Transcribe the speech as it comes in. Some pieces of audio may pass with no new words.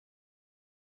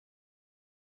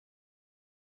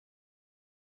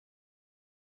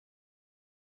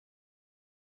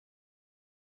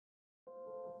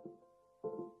I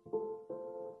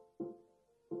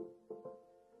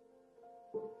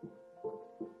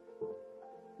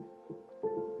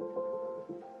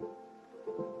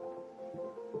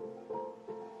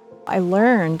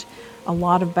learned a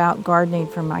lot about gardening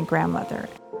from my grandmother.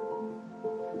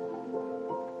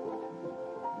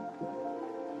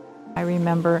 I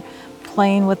remember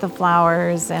playing with the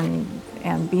flowers and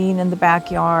being in the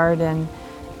backyard, and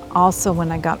also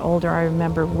when I got older I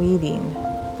remember weeding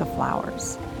the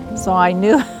flowers. So I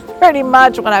knew pretty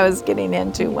much what I was getting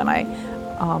into when I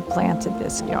planted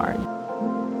this yard.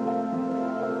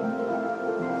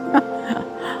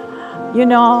 You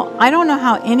know, I don't know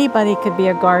how anybody could be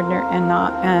a gardener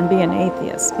and be an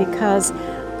atheist, because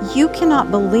you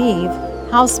cannot believe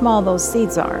how small those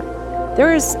seeds are.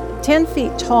 There's 10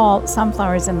 feet tall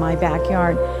sunflowers in my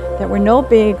backyard that were no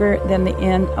bigger than the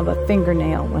end of a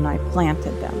fingernail when I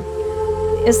planted them.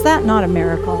 Is that not a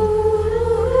miracle?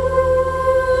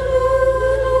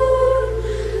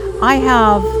 I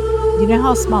have, you know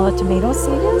how small a tomato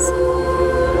seed is?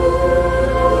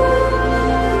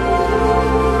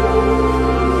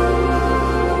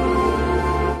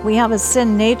 We have a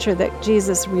sin nature that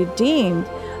Jesus redeemed,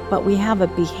 but we have a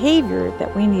behavior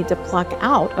that we need to pluck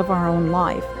out of our own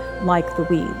life, like the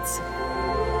weeds.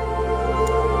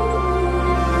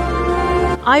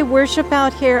 I worship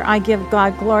out here. I give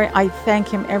God glory. I thank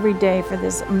Him every day for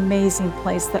this amazing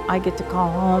place that I get to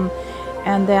call home,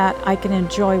 and that I can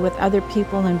enjoy with other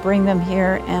people and bring them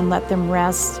here and let them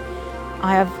rest.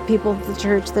 I have people at the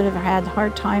church that have had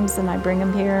hard times, and I bring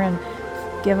them here and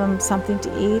give them something to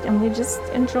eat, and we just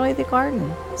enjoy the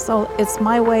garden. So it's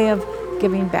my way of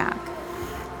giving back.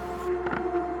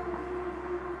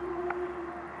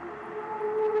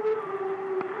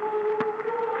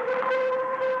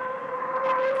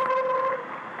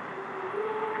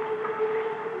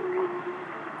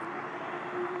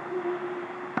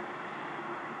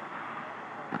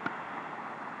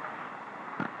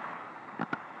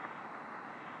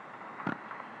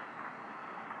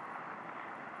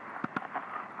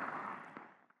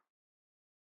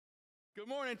 Good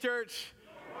morning, church.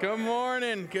 Good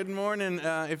morning. Good morning.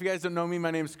 If you guys don't know me,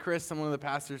 my name's Chris. I'm one of the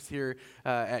pastors here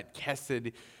at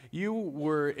Kesed.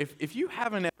 If you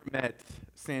haven't ever met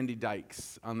Sandy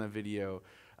Dykes on the video,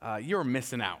 you're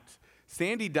missing out.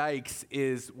 Sandy Dykes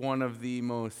is one of the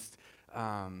most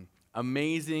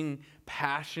amazing,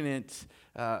 passionate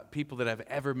people that I've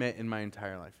ever met in my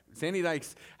entire life. Sandy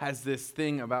Dykes has this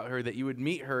thing about her that you would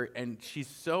meet her, and she's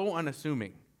so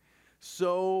unassuming.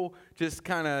 So just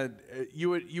kind of,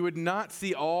 you would not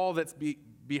see all that's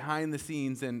behind the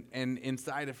scenes and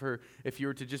inside of her if you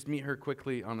were to just meet her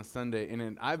quickly on a Sunday.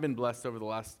 And I've been blessed over the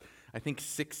last, I think,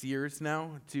 6 years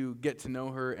now to get to know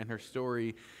her and her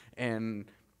story. And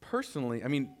personally, I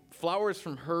mean, flowers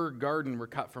from her garden were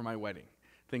cut for my wedding.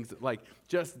 Things like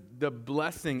just the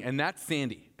blessing, and that's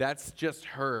Sandy. That's just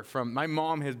her. From my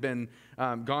mom has been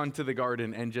gone to the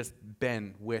garden and just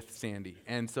been with Sandy.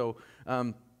 And so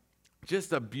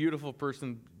just a beautiful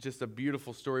person, just a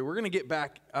beautiful story. We're going to get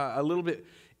back a little bit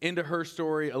into her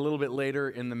story a little bit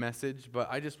later in the message,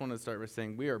 but I just want to start by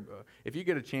saying if you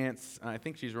get a chance, I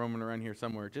think she's roaming around here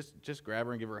somewhere, just grab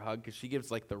her and give her a hug, because she gives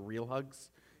like the real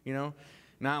hugs, you know?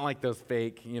 Not like those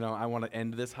fake, I want to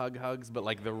end this hugs, but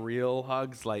like the real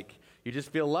hugs, like you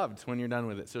just feel loved when you're done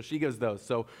with it. So she gives those.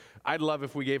 So I'd love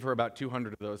if we gave her about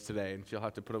 200 of those today, and she'll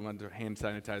have to put them under hand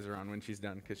sanitizer on when she's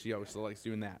done, because she always likes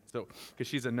doing that. So because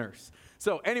she's a nurse.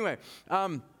 So anyway,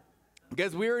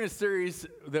 guys, we're in a series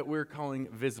that we're calling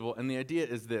Visible, and the idea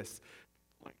is this: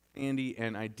 like Sandy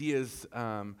and ideas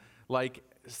like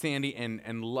Sandy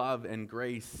and love and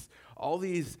grace, all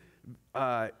these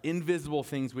invisible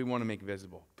things we want to make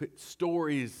visible.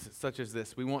 Stories such as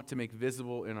this we want to make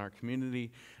visible in our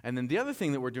community. And then the other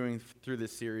thing that we're doing through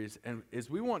this series is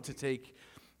we want to take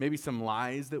maybe some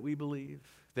lies that we believe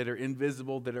that are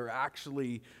invisible, that are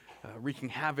actually wreaking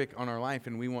havoc on our life,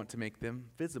 and we want to make them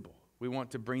visible. We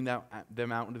want to bring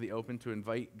them out into the open, to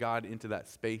invite God into that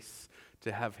space,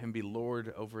 to have Him be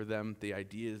Lord over them, the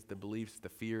ideas, the beliefs, the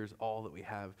fears, all that we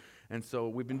have. And so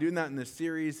we've been doing that in this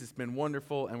series. It's been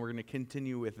wonderful, and we're going to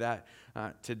continue with that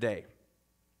today.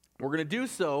 We're going to do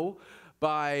so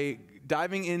by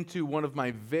diving into one of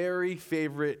my very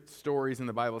favorite stories in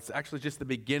the Bible. It's actually just the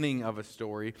beginning of a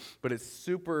story, but it's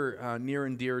super near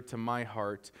and dear to my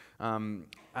heart.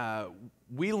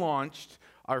 We launched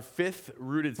our 5th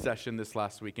Rooted session this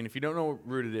last week, and if you don't know what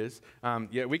Rooted is,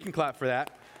 we can clap for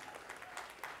that.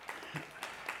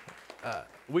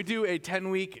 We do a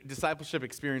 10-week discipleship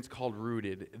experience called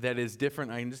Rooted that is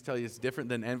different. I can just tell you it's different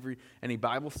than any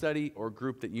Bible study or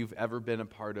group that you've ever been a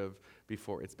part of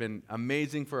before. It's been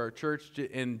amazing for our church.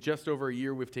 In just over a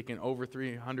year, we've taken over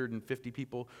 350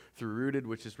 people through Rooted,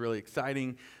 which is really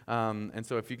exciting. And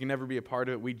so if you can never be a part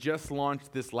of it, we just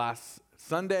launched this last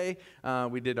Sunday.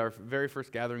 We did our very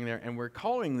first gathering there, and we're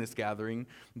calling this gathering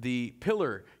the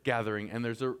Pillar Gathering, and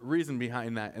there's a reason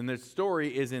behind that. And the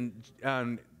story is in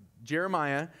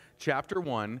Jeremiah chapter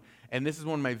 1, and this is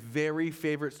one of my very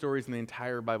favorite stories in the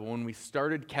entire Bible. When we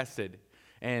started Kesed,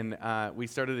 and we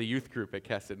started a youth group at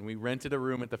Kesed, and we rented a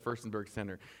room at the Furstenberg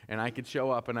Center, and I could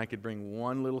show up and I could bring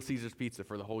one little Caesar's pizza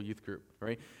for the whole youth group,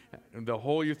 right? The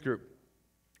whole youth group.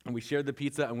 And we shared the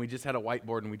pizza, and we just had a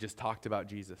whiteboard, and we just talked about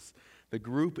Jesus. The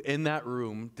group in that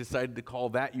room decided to call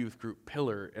that youth group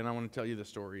Pillar, and I want to tell you the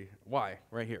story. Why?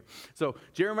 Right here. So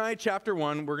Jeremiah chapter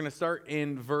 1, we're going to start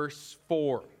in verse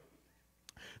 4.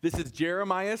 This is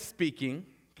Jeremiah speaking,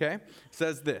 okay? It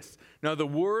says this, "Now the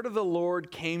word of the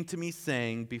Lord came to me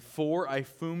saying, before I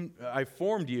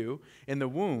formed you in the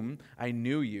womb, I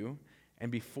knew you,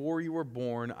 and before you were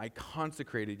born, I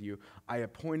consecrated you. I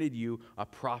appointed you a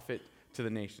prophet to the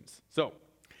nations." So,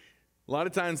 a lot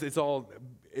of times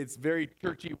it's very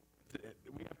churchy.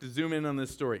 We have to zoom in on this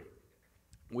story.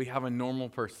 We have a normal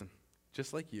person,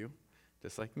 just like you,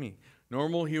 just like me.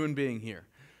 Normal human being here.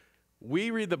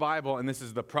 We read the Bible, and this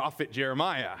is the prophet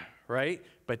Jeremiah, right?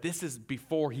 But this is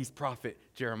before he's prophet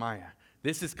Jeremiah.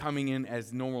 This is coming in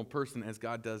as normal person, as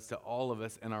God does to all of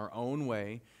us in our own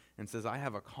way, and says, I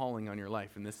have a calling on your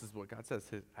life. And this is what God says.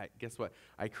 Guess what?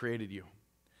 I created you,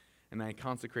 and I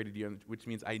consecrated you, which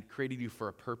means I created you for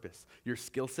a purpose. Your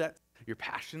skill sets, your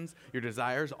passions, your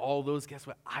desires, all those, guess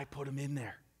what? I put them in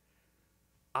there.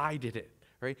 I did it,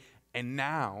 right? And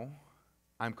now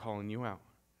I'm calling you out.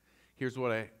 Here's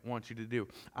what I want you to do.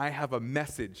 I have a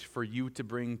message for you to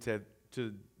bring to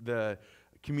the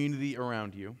community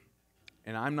around you,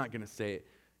 and I'm not going to say it.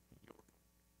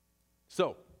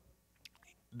 So,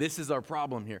 this is our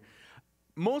problem here.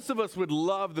 Most of us would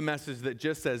love the message that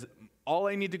just says, all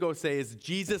I need to go say is,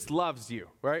 Jesus loves you,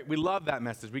 right? We love that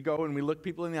message. We go and we look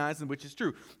people in the eyes, and which is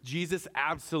true. Jesus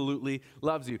absolutely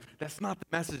loves you. That's not the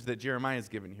message that Jeremiah is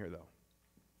giving here, though.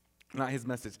 Not his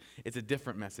message. It's a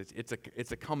different message.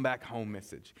 It's a come back home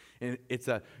message. And it's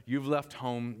a, you've left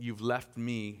home, you've left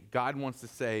me. God wants to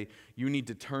say, you need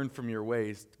to turn from your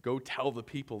ways. Go tell the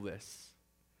people this.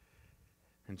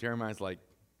 And Jeremiah's like,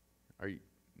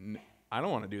 I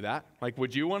don't want to do that. Like,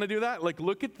 would you want to do that? Like,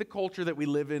 look at the culture that we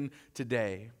live in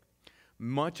today.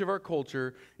 Much of our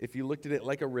culture, if you looked at it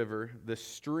like a river, the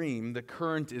stream, the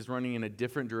current is running in a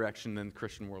different direction than the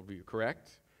Christian worldview,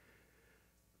 correct?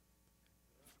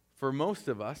 For most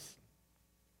of us,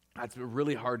 that's a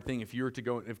really hard thing.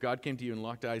 If God came to you and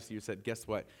locked eyes to you and said, guess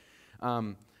what?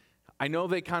 I know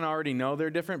they kind of already know they're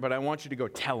different, but I want you to go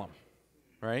tell them,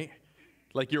 right?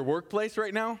 Like your workplace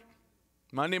right now,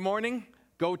 Monday morning,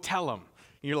 go tell them.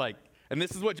 You're like, and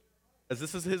this is what,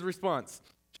 this is his response.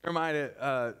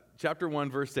 Jeremiah chapter 1,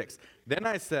 verse 6. Then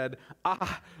I said,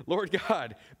 Lord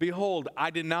God, behold, I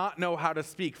did not know how to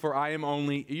speak, for I am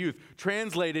only a youth.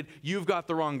 Translated, you've got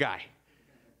the wrong guy.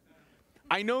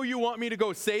 I know you want me to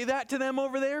go say that to them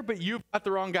over there, but you've got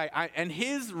the wrong guy. And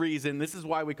his reason, this is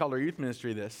why we call our youth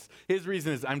ministry this, his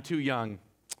reason is, I'm too young.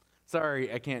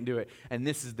 Sorry, I can't do it. And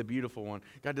this is the beautiful one.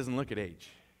 God doesn't look at age.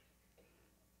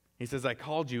 He says, I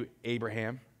called you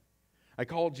Abraham. I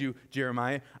called you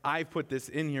Jeremiah. I put this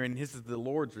in here, and this is the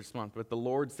Lord's response. But the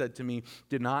Lord said to me,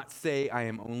 do not say I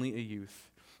am only a youth,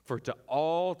 for to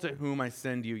all to whom I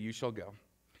send you, you shall go.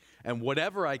 And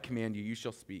whatever I command you, you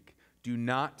shall speak. Do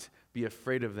not be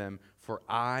afraid of them, for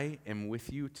I am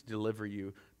with you to deliver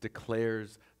you,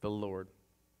 declares the Lord.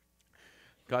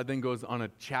 God then goes on a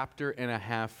chapter and a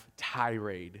half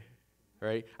tirade,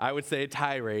 right? I would say a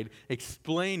tirade,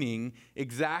 explaining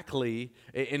exactly,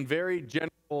 in very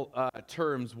general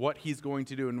terms, what he's going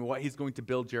to do and what he's going to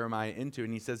build Jeremiah into.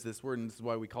 And he says this word, and this is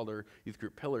why we called our youth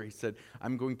group Pillar. He said,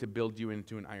 I'm going to build you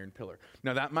into an iron pillar.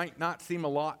 Now, that might not seem a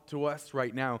lot to us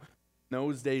right now. In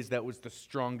those days, that was the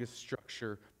strongest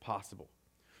structure possible.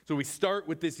 So we start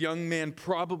with this young man,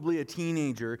 probably a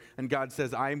teenager, and God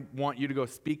says, I want you to go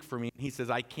speak for me. And he says,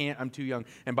 I can't, I'm too young.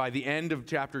 And by the end of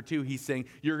chapter 2, he's saying,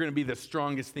 you're going to be the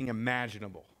strongest thing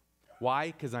imaginable. Why?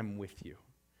 Because I'm with you.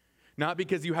 Not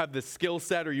because you have the skill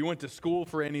set or you went to school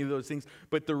for any of those things,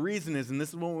 but the reason is, and this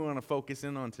is what we want to focus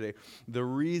in on today, the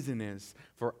reason is,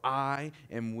 for I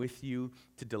am with you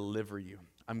to deliver you.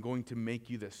 I'm going to make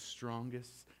you the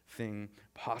strongest thing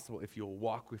possible if you'll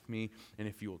walk with me and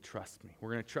if you will trust me.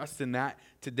 We're going to trust in that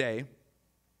today.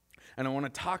 And I want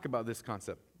to talk about this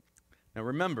concept. Now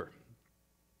remember,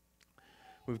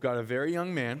 we've got a very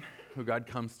young man who God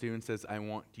comes to and says, I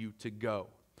want you to go.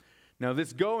 Now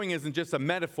this going isn't just a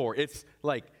metaphor. It's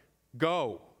like,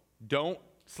 go. Don't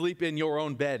sleep in your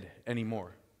own bed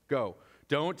anymore. Go.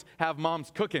 Don't have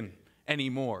mom's cooking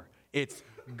anymore. It's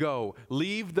go.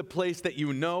 Leave the place that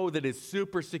you know that is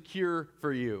super secure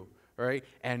for you, right?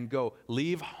 And go.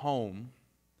 Leave home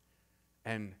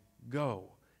and go.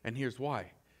 And here's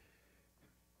why.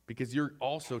 Because you're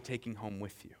also taking home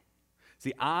with you.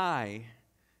 See, I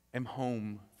am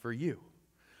home for you.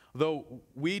 Though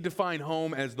we define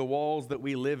home as the walls that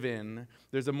we live in,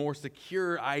 there's a more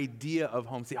secure idea of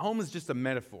home. See, home is just a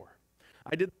metaphor.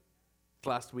 I did this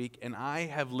last week, and I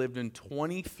have lived in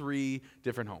 23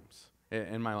 different homes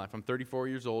in my life. I'm 34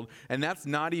 years old, and that's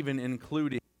not even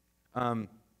including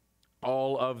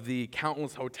all of the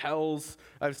countless hotels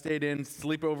I've stayed in,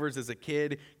 sleepovers as a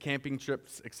kid, camping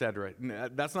trips, etc.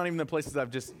 That's not even the places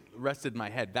I've just rested my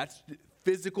head. That's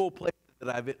physical places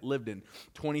that I've lived in,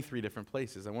 23 different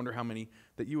places. I wonder how many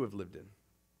that you have lived in.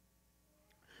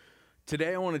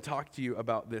 Today I want to talk to you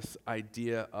about this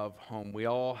idea of home. We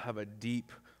all have a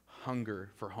deep hunger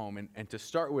for home, and to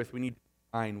start with, we need to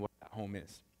define what that home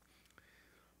is.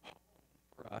 Home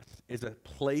for us is a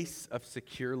place of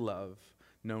secure love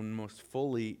known most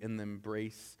fully in the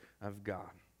embrace of God.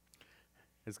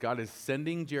 As God is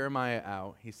sending Jeremiah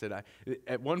out, he said,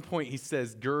 at one point he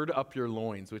says, gird up your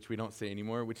loins, which we don't say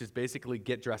anymore, which is basically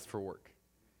get dressed for work.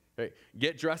 Right?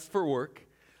 Get dressed for work.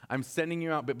 I'm sending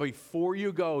you out, but before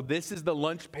you go, this is the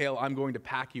lunch pail I'm going to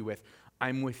pack you with.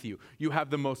 I'm with you. You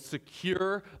have the most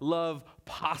secure love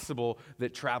possible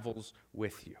that travels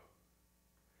with you.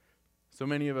 So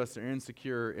many of us are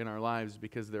insecure in our lives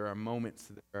because there are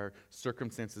moments, there are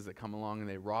circumstances that come along and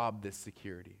they rob this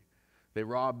security. They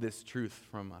rob this truth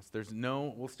from us.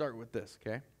 We'll start with this,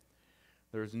 okay?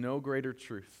 There's no greater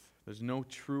truth. There's no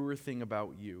truer thing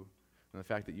about you than the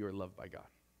fact that you are loved by God.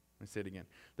 Let me say it again.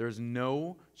 There's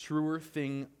no truer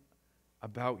thing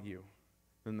about you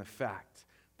than the fact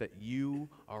that you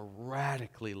are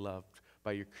radically loved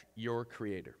by your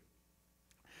Creator.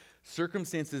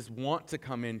 Circumstances want to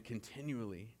come in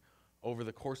continually over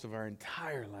the course of our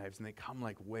entire lives, and they come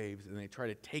like waves, and they try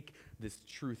to take this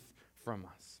truth from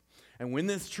us. And when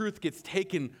this truth gets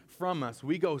taken from us,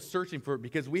 we go searching for it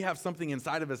because we have something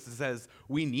inside of us that says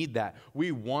we need that.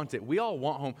 We want it. We all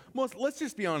want home. Let's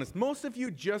just be honest. Most of you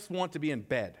just want to be in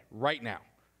bed right now.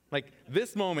 Like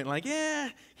this moment, like,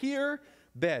 here,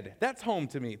 bed. That's home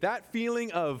to me. That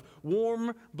feeling of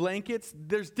warm blankets,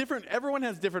 everyone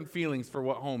has different feelings for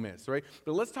what home is, right?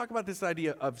 But let's talk about this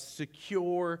idea of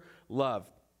secure love.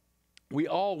 We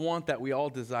all want that. We all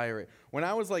desire it. When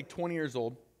I was like 20 years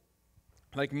old,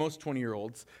 like most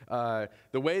 20-year-olds, the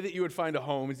way that you would find a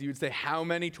home is you would say, how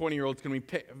many 20-year-olds can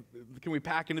we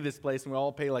pack into this place, and we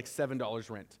all pay like $7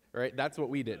 rent, right? That's what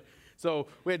we did. So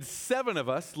we had 7 of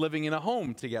us living in a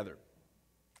home together.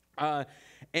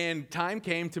 And time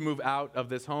came to move out of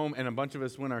this home, and a bunch of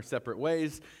us went our separate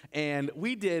ways. And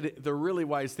we did the really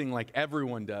wise thing like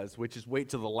everyone does, which is wait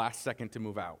till the last second to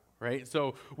move out, right?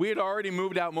 So we had already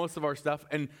moved out most of our stuff,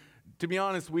 and to be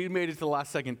honest, we made it to the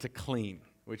last second to clean,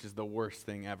 which is the worst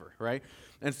thing ever, right?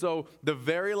 And so the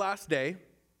very last day,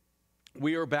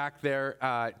 we were back there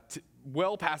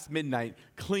well past midnight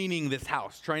cleaning this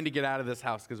house, trying to get out of this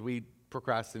house because we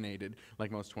procrastinated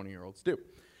like most 20-year-olds do.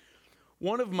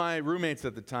 One of my roommates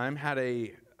at the time had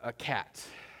a cat.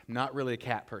 Not really a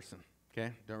cat person,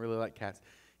 okay? Don't really like cats.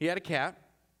 He had a cat,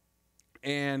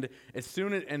 and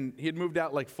he had moved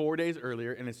out like 4 days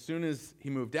earlier, and as soon as he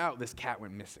moved out, this cat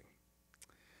went missing.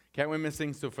 Cat went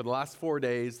missing, so for the last 4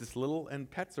 days, and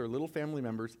pets are little family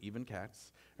members, even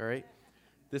cats, all right?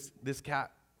 This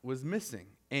cat was missing,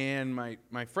 and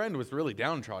my friend was really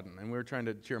downtrodden, and we were trying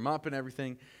to cheer him up and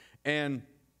everything, and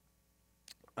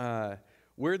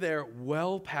we're there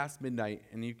well past midnight,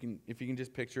 and if you can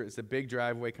just picture it, it's a big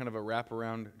driveway, kind of a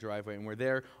wraparound driveway, and we're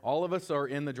there. All of us are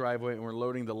in the driveway, and we're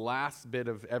loading the last bit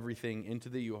of everything into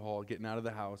the U-Haul, getting out of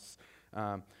the house,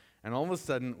 and all of a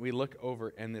sudden, we look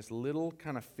over, and this little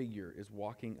kind of figure is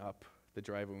walking up the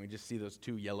driveway, and we just see those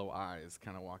 2 yellow eyes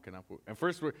kind of walking up. At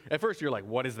first, you're like,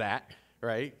 what is that,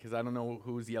 right? Because I don't know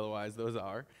whose yellow eyes those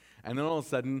are. And then all of a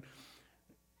sudden,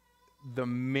 the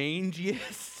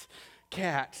mangiest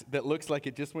cat that looks like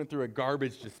it just went through a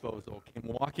garbage disposal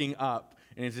came walking up,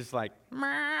 and it's just like,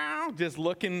 meow, just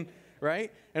looking,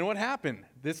 right? And what happened?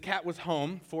 This cat was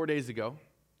home 4 days ago.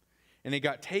 And it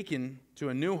got taken to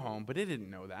a new home, but it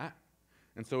didn't know that.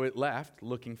 And so it left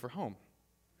looking for home.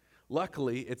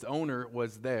 Luckily, its owner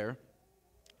was there.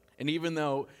 And even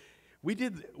though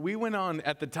we went on,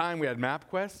 at the time we had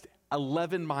MapQuest,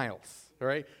 11 miles all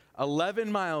right?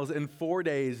 11 miles in 4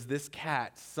 days, this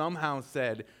cat somehow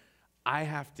said, I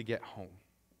have to get home,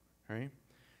 right?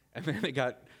 And then it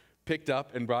got picked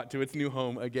up and brought to its new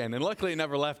home again. And luckily, it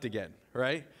never left again,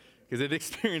 right? Because it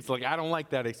experienced, I don't like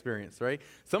that experience, right?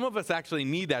 Some of us actually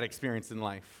need that experience in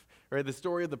life, right? The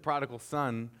story of the prodigal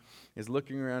son is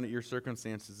looking around at your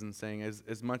circumstances and saying,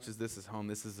 as much as this is home,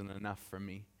 this isn't enough for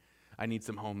me. I need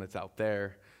some home that's out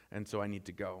there, and so I need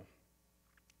to go.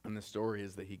 And the story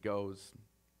is that he goes,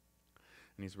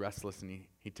 and he's restless, and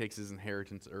he takes his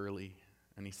inheritance early,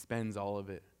 and he spends all of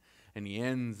it, and he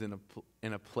ends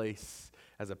in a place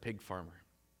as a pig farmer.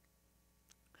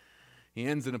 He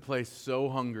ends in a place so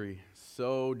hungry,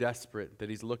 so desperate, that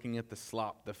he's looking at the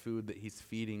slop, the food that he's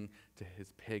feeding to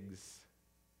his pigs,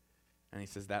 and he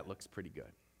says, that looks pretty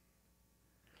good.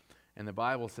 And the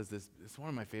Bible says this, it's one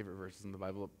of my favorite verses in the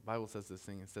Bible. The Bible says this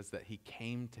thing, it says that he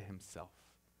came to himself.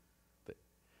 That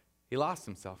he lost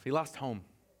himself. He lost home.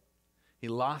 He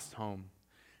lost home.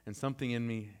 And something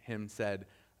in him said,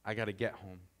 I got to get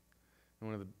home. And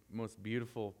one of the most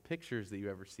beautiful pictures that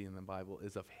you ever see in the Bible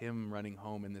is of him running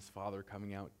home and this father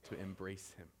coming out to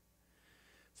embrace him.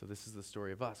 So this is the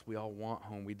story of us. We all want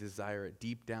home. We desire it.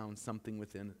 Deep down, something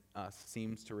within us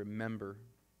seems to remember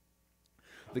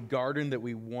the garden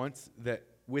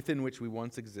within which we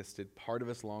once existed. Part of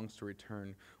us longs to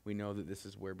return. We know that this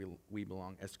is where we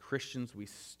belong. As Christians,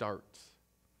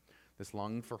 this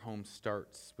longing for home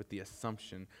starts with the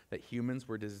assumption that humans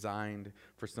were designed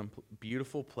for some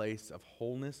beautiful place of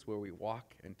wholeness where we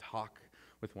walk and talk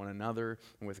with one another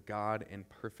and with God in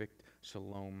perfect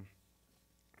shalom.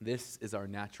 This is our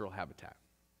natural habitat.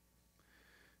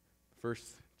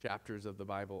 First chapters of the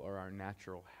Bible are our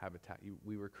natural habitat.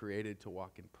 We were created to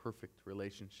walk in perfect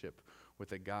relationship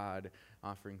with a God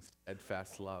offering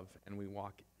steadfast love, and we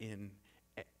walk in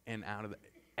and out of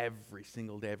every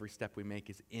single day. Every step we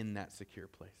make is in that secure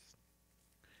place.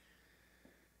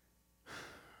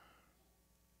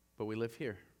 But we live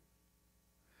here,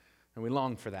 and we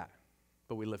long for that,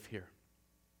 but we live here.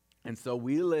 And so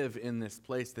we live in this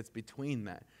place that's between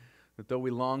that though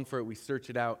we long for it, we search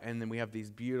it out, and then we have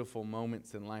these beautiful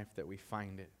moments in life that we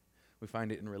find it. We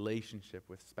find it in relationship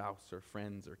with spouse or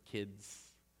friends or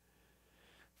kids,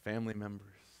 family members.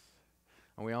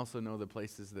 And we also know the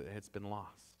places that it's been lost.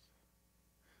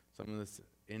 Some of us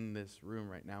in this room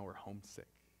right now are homesick.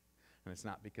 And it's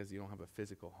not because you don't have a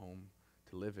physical home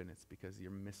to live in. It's because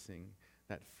you're missing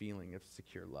that feeling of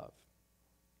secure love.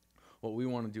 What we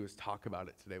want to do is talk about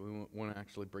it today. We want to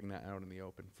actually bring that out in the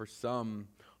open. For some,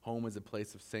 home is a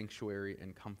place of sanctuary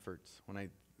and comfort. When I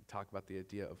talk about the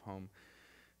idea of home,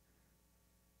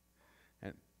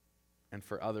 and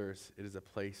for others, it is a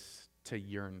place to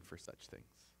yearn for such things.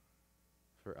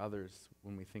 For others,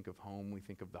 when we think of home, we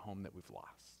think of the home that we've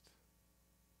lost.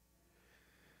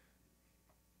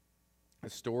 The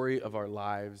story of our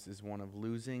lives is one of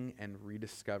losing and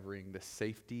rediscovering the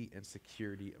safety and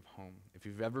security of home. If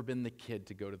you've ever been the kid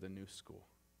to go to the new school,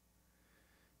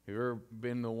 if you've ever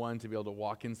been the one to be able to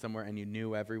walk in somewhere and you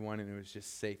knew everyone and it was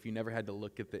just safe, you never had to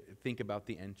think about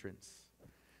the entrance.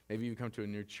 Maybe you come to a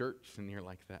new church and you're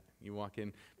like that. You walk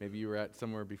in, maybe you were at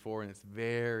somewhere before and it's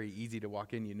very easy to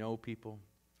walk in, you know people,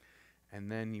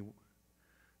 and then you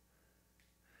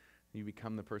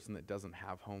become the person that doesn't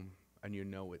have home. And you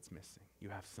know it's missing. You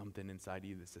have something inside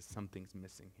you that says something's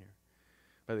missing here.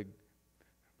 By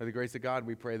the grace of God,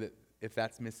 we pray that if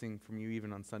that's missing from you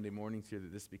even on Sunday mornings here,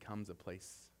 that this becomes a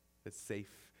place that's safe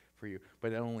for you.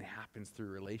 But it only happens through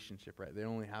relationship, right? It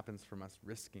only happens from us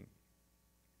risking.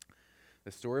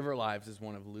 The story of our lives is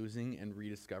one of losing and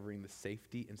rediscovering the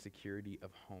safety and security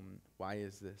of home. Why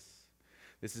is this?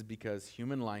 This is because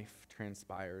human life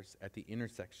transpires at the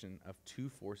intersection of two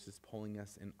forces pulling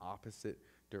us in opposite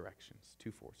directions.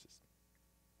 Two forces.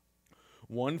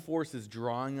 One force is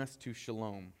drawing us to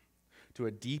shalom, to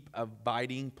a deep,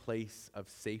 abiding place of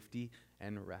safety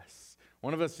and rest.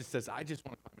 One of us just says, I just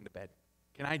want to climb into bed.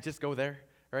 Can I just go there?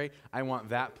 Right? I want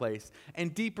that place.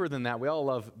 And deeper than that, we all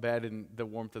love bed and the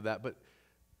warmth of that,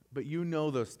 but you know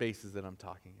those spaces that I'm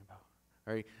talking about.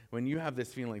 Right? When you have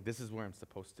this feeling, like this is where I'm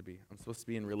supposed to be. I'm supposed to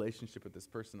be in relationship with this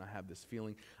person. I have this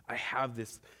feeling. I have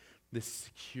this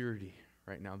security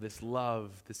right now, this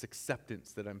love, this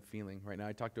acceptance that I'm feeling right now.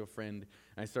 I talked to a friend,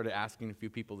 and I started asking a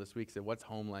few people this week, said, what's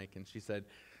home like? And she said,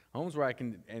 home's where I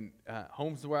can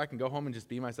go home and just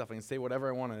be myself. I can say whatever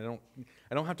I want, and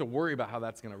I don't have to worry about how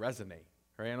that's going to resonate.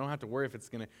 Right? I don't have to worry if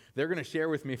they're going to share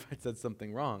with me if I said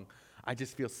something wrong. I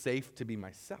just feel safe to be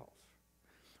myself.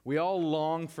 We all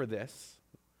long for this.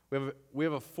 We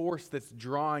have a force that's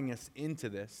drawing us into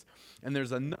this, and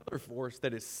there's another force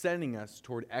that is sending us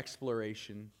toward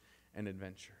exploration and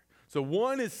adventure. So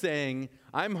one is saying,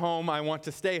 I'm home, I want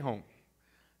to stay home.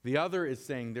 The other is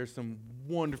saying, there's some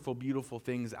wonderful, beautiful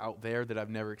things out there that I've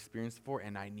never experienced before,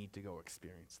 and I need to go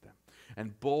experience them.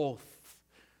 And both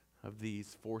of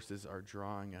these forces are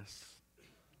drawing us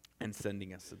and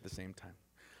sending us at the same time.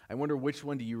 I wonder, which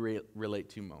one do you relate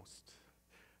to most?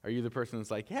 Are you the person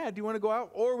that's like, yeah, do you want to go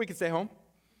out? Or we can stay home.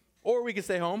 Or we can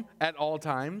stay home at all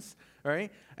times, all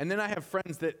right? And then I have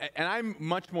friends that, and I'm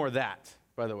much more that,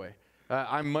 by the way.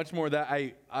 I'm much more that.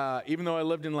 Even though I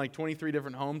lived in like 23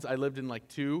 different homes, I lived in like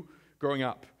 2 growing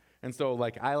up. And so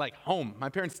like I like home. My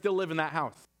parents still live in that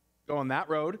house. Go on that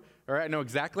road, all right? I know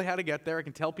exactly how to get there. I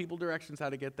can tell people directions how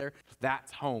to get there.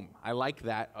 That's home. I like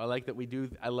that. I like that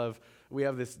we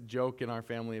have this joke in our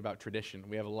family about tradition.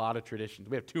 We have a lot of traditions.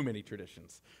 We have too many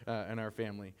traditions in our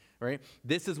family, right?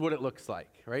 This is what it looks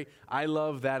like, right? I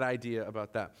love that idea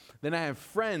about that. Then I have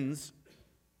friends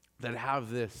that have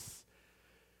this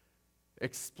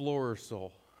explorer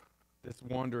soul, this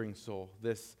wandering soul,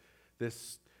 this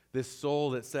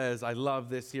soul that says, I love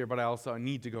this here, but I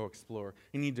need to go explore.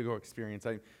 I need to go experience.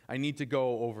 I need to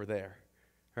go over there,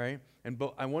 right? And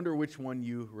I wonder which one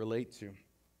you relate to.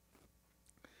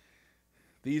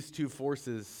 These two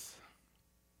forces,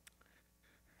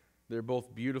 they're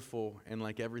both beautiful, and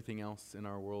like everything else in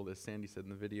our world, as Sandy said in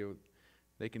the video,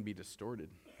 they can be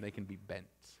distorted. They can be bent.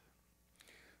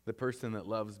 The person that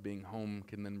loves being home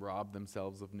can then rob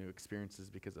themselves of new experiences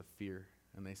because of fear.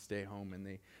 And they stay home and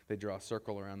they draw a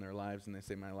circle around their lives and they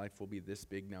say, my life will be this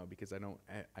big now because I don't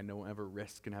ever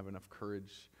risk and have enough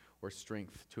courage or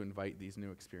strength to invite these new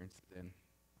experiences in.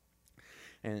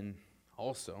 And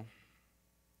also,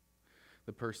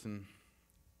 the person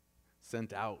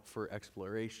sent out for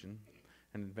exploration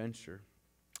and adventure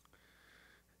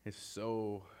is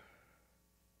so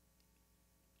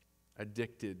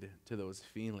addicted to those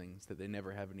feelings that they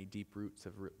never have any deep roots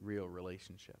of real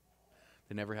relationship.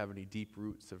 They never have any deep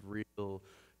roots of real,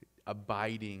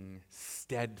 abiding,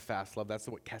 steadfast love. That's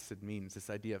what Kesed means, this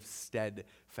idea of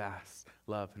steadfast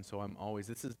love. And so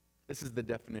this is the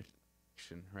definition,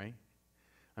 right?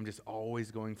 I'm just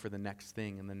always going for the next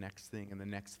thing and the next thing and the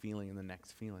next feeling and the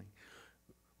next feeling.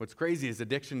 What's crazy is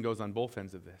addiction goes on both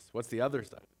ends of this. What's the other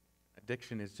side?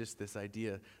 Addiction is just this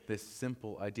idea, this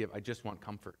simple idea of I just want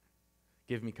comfort.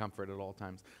 Give me comfort at all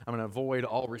times. I'm going to avoid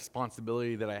all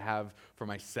responsibility that I have for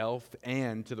myself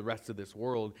and to the rest of this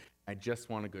world. I just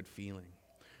want a good feeling.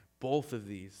 Both of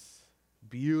these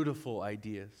beautiful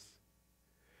ideas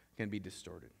can be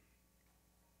distorted.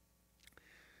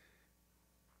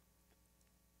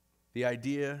 The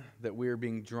idea that we're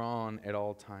being drawn at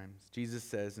all times. Jesus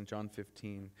says in John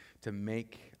 15 to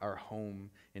make our home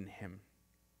in Him.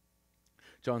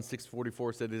 John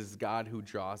 6:44 said, it is God who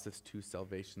draws us to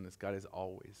salvation. This God is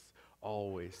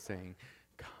always saying,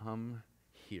 come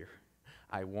here.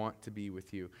 I want to be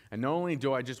with you. And not only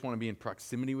do I just want to be in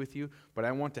proximity with you, but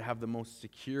I want to have the most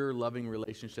secure, loving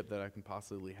relationship that I can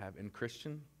possibly have. And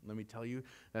Christian, let me tell you,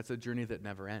 that's a journey that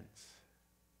never ends.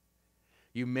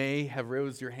 You may have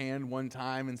raised your hand one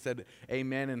time and said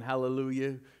amen and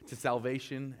hallelujah to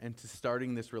salvation and to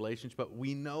starting this relationship, but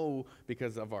we know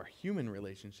because of our human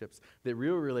relationships that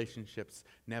real relationships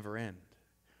never end.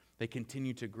 They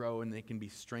continue to grow and they can be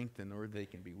strengthened or they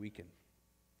can be weakened.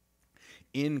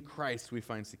 In Christ, we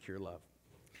find secure love.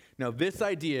 Now, this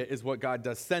idea is what God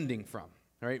does sending from.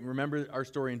 All right, remember our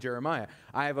story in Jeremiah.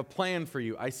 I have a plan for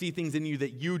you. I see things in you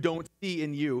that you don't see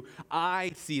in you.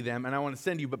 I see them, and I want to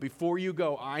send you. But before you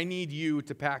go, I need you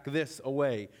to pack this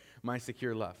away, my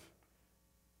secure love.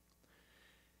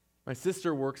 My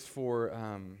sister works for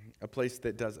a place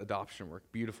that does adoption work,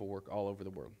 beautiful work all over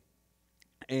the world.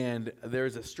 And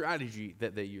there's a strategy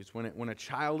that they use. When a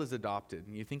child is adopted,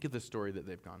 and you think of the story that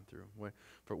they've gone through,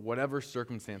 for whatever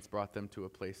circumstance brought them to a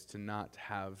place to not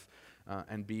have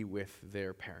and be with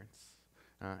their parents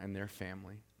and their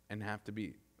family, and have to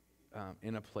be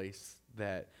in a place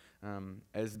that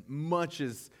as much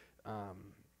as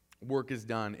work is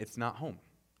done, it's not home.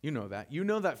 You know that. You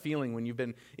know that feeling when you've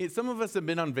been, some of us have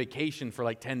been on vacation for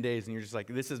like 10 days and you're just like,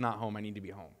 this is not home, I need to be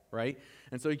home, right?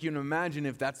 And so you can imagine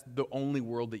if that's the only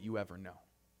world that you ever know,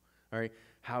 all right?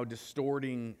 How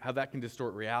that can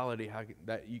distort reality, how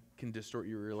that you can distort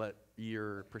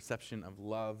your perception of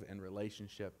love and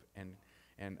relationship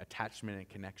and attachment and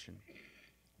connection.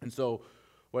 And so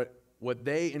what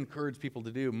they encourage people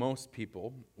to do, most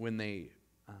people, when they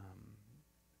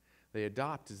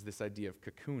adopt, is this idea of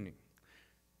cocooning.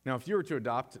 Now, if you were to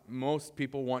adopt, most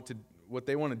people what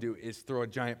they want to do is throw a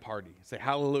giant party. Say,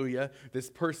 hallelujah, this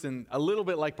person, a little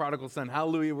bit like prodigal son,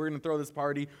 hallelujah, we're going to throw this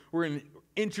party. We're going to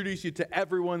introduce you to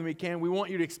everyone we can. We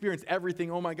want you to experience everything.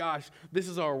 Oh my gosh, this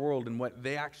is our world. And what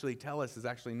they actually tell us is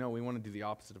actually, no, we want to do the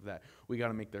opposite of that. We got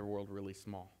to make their world really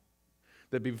small.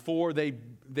 That before they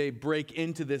break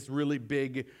into this really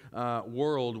big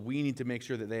world, we need to make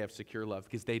sure that they have secure love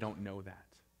because they don't know that.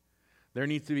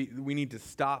 We need to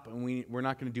stop, and we're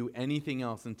not going to do anything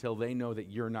else until they know that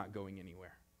you're not going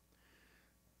anywhere.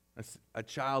 A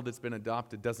child that's been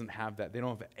adopted doesn't have that. They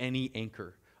don't have any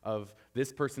anchor of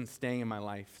this person staying in my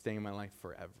life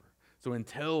forever. So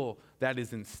until that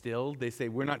is instilled, they say,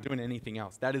 we're not doing anything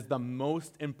else. That is the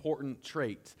most important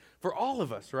trait for all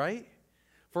of us, right?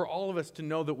 For all of us to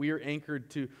know that we are anchored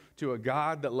to a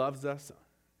God that loves us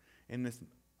in this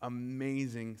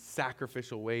amazing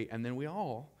sacrificial way, and then we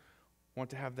all want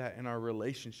to have that in our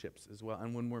relationships as well.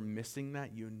 And when we're missing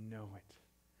that, you know it.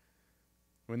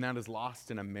 When that is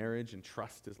lost in a marriage and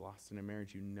trust is lost in a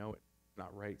marriage, you know it's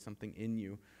not right. Something in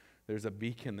you, there's a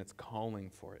beacon that's calling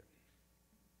for it.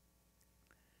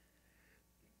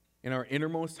 In our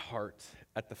innermost heart,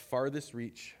 at the farthest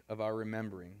reach of our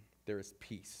remembering, there is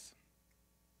peace.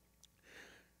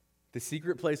 The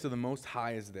secret place of the Most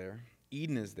High is there.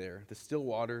 Eden is there. The still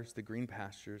waters, the green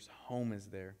pastures, home is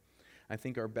there. I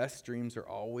think our best dreams are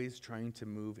always trying to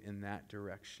move in that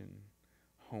direction,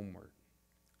 homeward.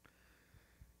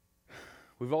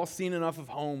 We've all seen enough of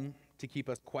home to keep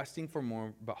us questing for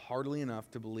more, but hardly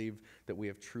enough to believe that we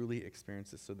have truly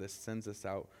experienced this, so this sends us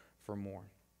out for more.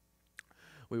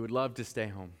 We would love to stay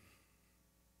home.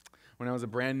 When I was a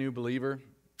brand new believer,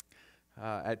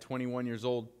 at 21 years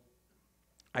old,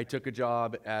 I took a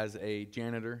job as a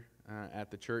janitor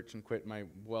at the church and quit my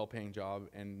well-paying job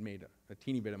and made a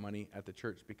teeny bit of money at the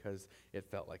church because it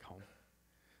felt like home.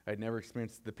 I'd never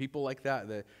experienced the people like that,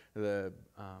 the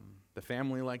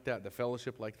family like that, the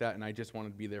fellowship like that, and I just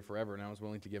wanted to be there forever, and I was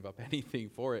willing to give up anything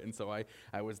for it. And so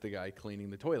I was the guy cleaning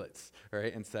the toilets,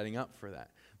 right, and setting up for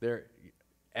that.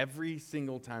 Every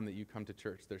single time that you come to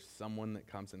church, there's someone that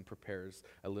comes and prepares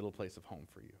a little place of home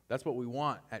for you. That's what we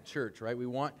want at church, right? We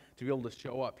want to be able to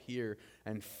show up here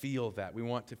and feel that. We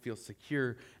want to feel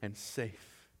secure and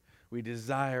safe. We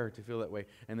desire to feel that way.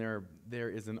 And there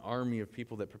is an army of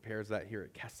people that prepares that here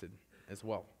at Kesed as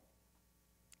well.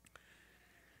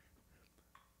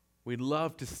 We'd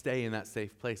love to stay in that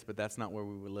safe place, but that's not where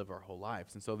we would live our whole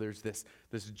lives. And so there's this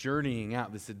journeying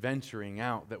out, this adventuring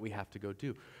out that we have to go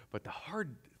do. But the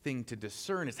hard thing to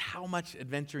discern is how much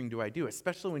adventuring do I do,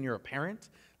 especially when you're a parent?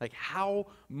 Like, how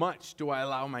much do I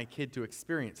allow my kid to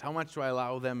experience? How much do I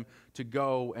allow them to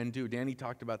go and do? Danny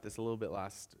talked about this a little bit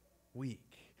last week.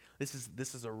 This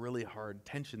is a really hard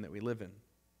tension that we live in.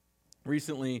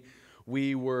 Recently,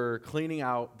 we were cleaning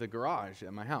out the garage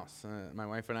at my house. My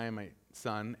wife and I and my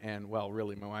son, and well,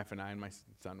 really my wife and I, and my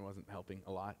son wasn't helping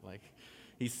a lot, like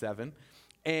he's 7.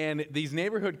 And these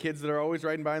neighborhood kids that are always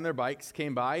riding by on their bikes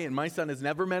came by, and my son has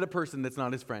never met a person that's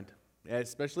not his friend,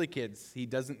 especially kids. He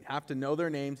doesn't have to know their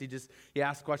names. He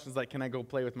asks questions like, can I go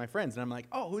play with my friends? And I'm like,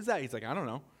 oh, who's that? He's like, I don't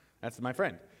know. That's my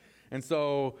friend. And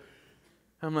so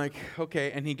I'm like,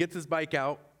 okay. And he gets his bike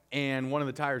out, and one of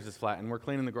the tires is flat, and we're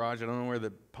cleaning the garage. I don't know where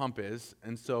the pump is.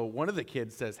 And so one of the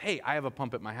kids says, hey, I have a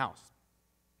pump at my house.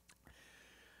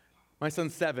 My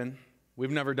son's 7. We've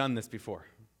never done this before.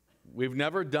 We've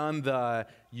never done the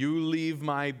you leave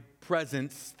my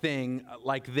presence thing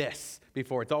like this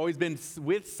before. It's always been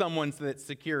with someone that's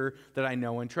secure that I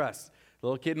know and trust.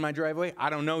 Little kid in my driveway, I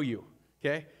don't know you,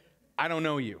 okay? I don't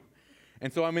know you.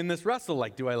 And so I'm in this wrestle,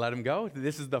 like, do I let him go?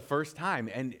 This is the first time.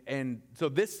 And so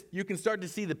this, you can start to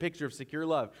see the picture of secure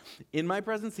love. In my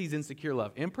presence, he's in secure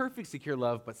love. Imperfect secure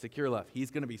love, but secure love.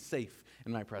 He's going to be safe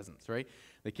in my presence, right?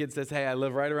 The kid says, hey, I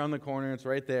live right around the corner. It's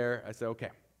right there. I said, okay,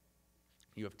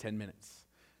 you have 10 minutes,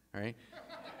 all right?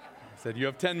 I said, you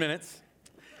have 10 minutes.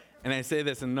 And I say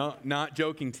this, and not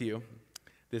joking to you.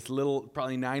 This little,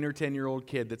 probably 9 or 10-year-old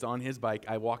kid that's on his bike,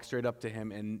 I walk straight up to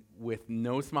him, and with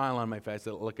no smile on my face, I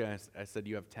said, look, I said,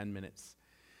 you have 10 minutes.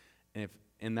 And if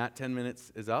that 10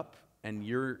 minutes is up, and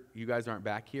you guys aren't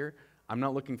back here, I'm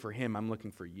not looking for him, I'm looking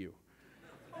for you.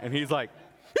 And he's like,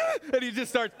 and he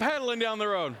just starts paddling down the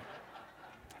road.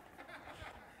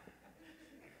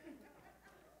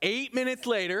 8 minutes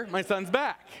later, my son's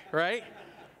back, right?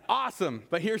 Awesome.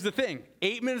 But here's the thing.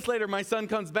 8 minutes later, my son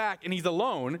comes back, and he's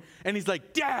alone, and he's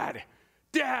like, Dad.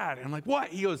 And I'm like, what?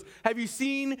 He goes, have you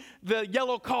seen the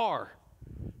yellow car?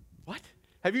 What?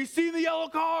 Have you seen the yellow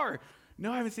car?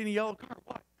 No, I haven't seen a yellow car.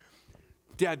 What?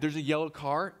 Dad, there's a yellow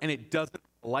car, and it doesn't have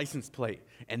a license plate,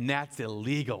 and that's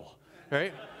illegal,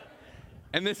 right?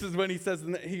 And this is when he says,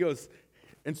 he goes,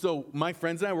 And so my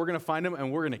friends and I, we're going to find them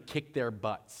and we're going to kick their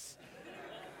butts.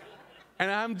 And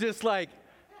I'm just like,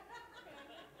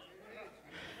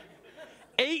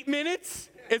 8 minutes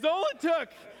is all it took.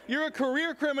 You're a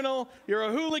career criminal. You're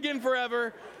a hooligan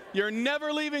forever. You're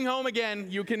never leaving home again.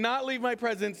 You cannot leave my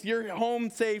presence. You're home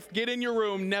safe. Get in your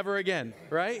room. Never again,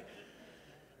 right?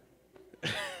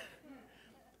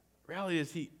 Reality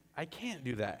is I can't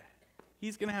do that.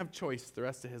 He's going to have choice the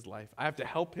rest of his life. I have to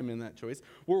help him in that choice.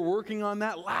 We're working on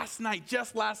that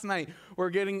just last night. We're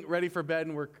getting ready for bed,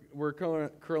 and we're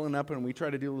curling up, and we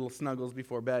try to do little snuggles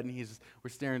before bed, and we're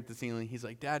staring at the ceiling. He's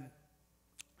like, Dad,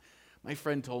 my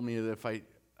friend told me that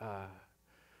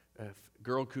if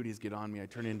girl cooties get on me, I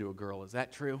turn into a girl. Is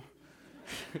that true?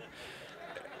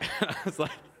 I was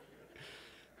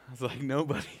like, no,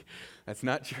 buddy, that's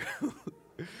not true.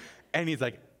 And he's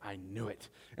like, I knew it.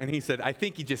 And he said, I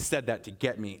think he just said that to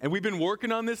get me. And we've been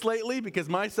working on this lately because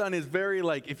my son is very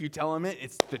if you tell him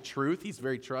it's the truth. He's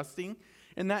very trusting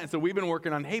in that. And so we've been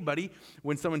working on, hey, buddy,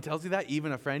 when someone tells you that,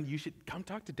 even a friend, you should come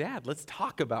talk to Dad. Let's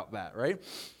talk about that, right?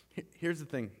 Here's the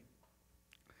thing.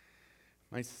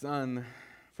 My son,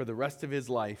 for the rest of his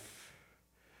life,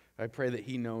 I pray that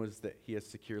he knows that he has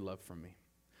secure love from me.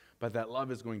 But that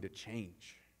love is going to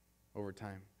change over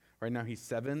time. Right now he's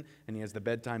 7, and he has the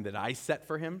bedtime that I set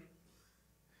for him.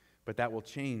 But that will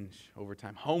change over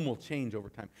time. Home will change over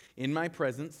time. In my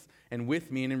presence and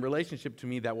with me and in relationship to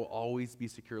me, that will always be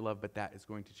secure love, but that is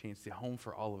going to change. See, home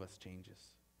for all of us changes.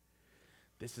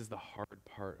 This is the hard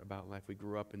part about life. We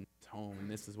grew up in this home, and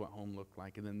this is what home looked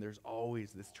like. And then there's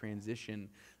always this transition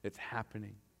that's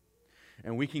happening.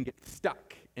 And we can get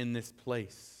stuck in this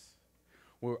place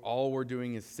where all we're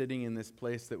doing is sitting in this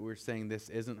place that we're saying this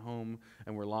isn't home,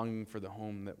 and we're longing for the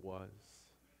home that was.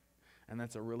 And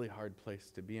that's a really hard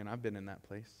place to be in. I've been in that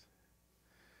place.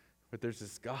 But there's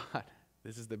this God,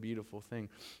 this is the beautiful thing,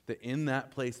 that in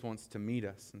that place wants to meet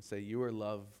us and say, you are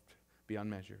loved beyond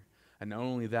measure. And not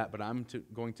only that, but I'm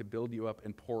going to build you up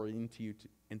and pour into you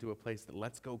into a place that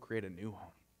let's go create a new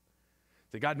home.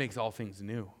 So God makes all things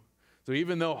new. So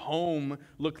even though home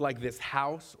looked like this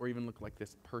house or even looked like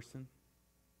this person,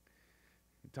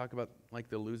 we talk about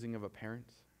the losing of a parent.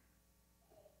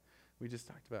 We just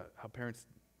talked about how parents,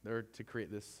 they're to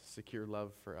create this secure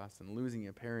love for us. And losing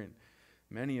a parent,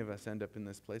 many of us end up in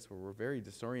this place where we're very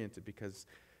disoriented because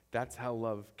that's how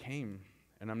love came.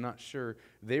 And I'm not sure.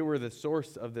 They were the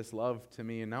source of this love to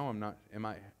me, and now I'm not.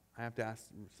 I have to ask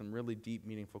some really deep,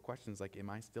 meaningful questions like, am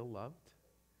I still loved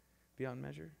beyond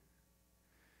measure?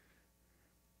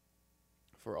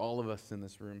 For all of us in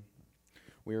this room,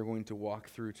 we are going to walk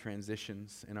through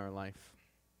transitions in our life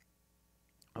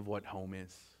of what home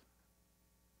is.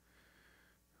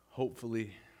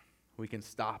 Hopefully, we can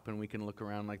stop and we can look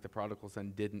around like the prodigal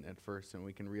son didn't at first, and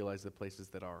we can realize the places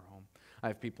that are home. I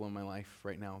have people in my life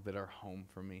right now that are home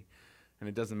for me, and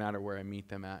it doesn't matter where I meet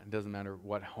them at. It doesn't matter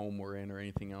what home we're in or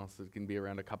anything else. It can be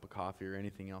around a cup of coffee or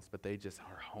anything else, but they just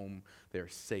are home. They're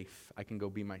safe. I can go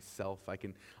be myself. I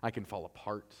can fall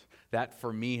apart. That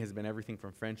for me has been everything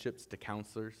from friendships to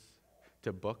counselors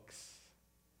to books.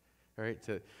 All right,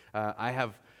 I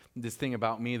have this thing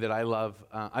about me that I love.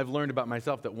 I've learned about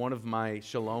myself that one of my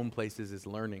shalom places is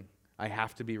learning. I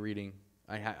have to be reading.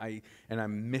 And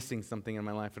I'm missing something in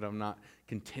my life that I'm not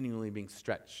continually being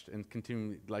stretched and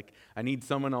continually, I need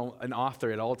someone, an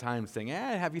author at all times saying,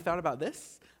 have you thought about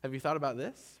this? Have you thought about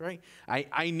this? Right?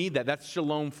 I need that. That's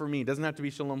shalom for me. It doesn't have to be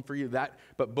shalom for you.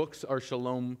 But books are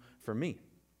shalom for me.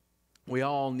 We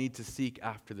all need to seek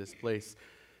after this place.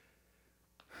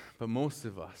 But most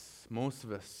of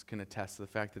us can attest to the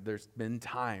fact that there have been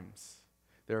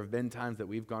times that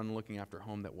we've gone looking after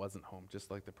home that wasn't home,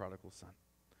 just like the prodigal son.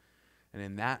 And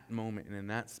in that moment and in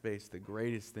that space, the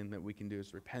greatest thing that we can do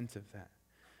is repent of that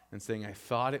and saying, I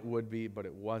thought it would be, but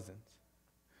it wasn't.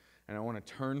 And I want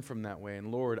to turn from that way.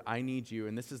 And Lord, I need you,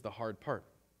 and this is the hard part.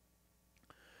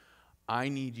 I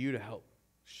need you to help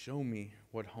show me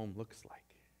what home looks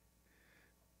like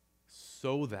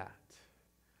so that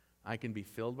I can be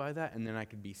filled by that, and then I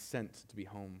can be sent to be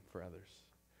home for others.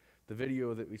 The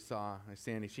video that we saw,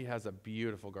 Sandy, she has a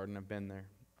beautiful garden. I've been there.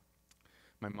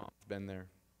 My mom's been there.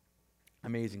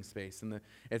 Amazing space. And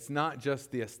it's not just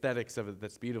the aesthetics of it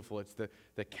that's beautiful. It's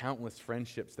the countless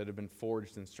friendships that have been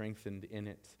forged and strengthened in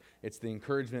it. It's the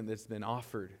encouragement that's been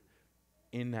offered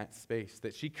in that space.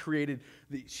 That she created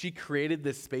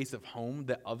this space of home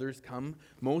that others come.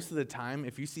 Most of the time,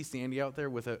 if you see Sandy out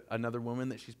there with another woman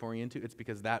that she's pouring into, it's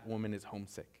because that woman is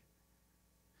homesick.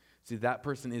 See, that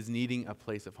person is needing a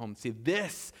place of home. See,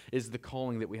 this is the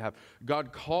calling that we have.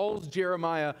 God calls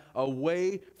Jeremiah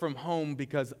away from home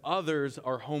because others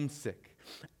are homesick.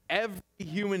 Every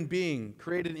human being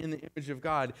created in the image of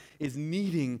God is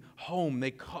needing home.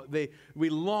 We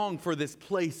long for this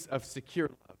place of secure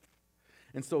love.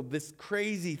 And so this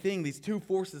crazy thing, these two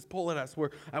forces pull at us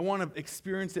where I want to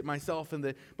experience it myself,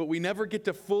 but we never get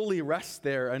to fully rest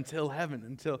there until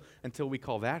heaven, until we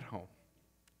call that home.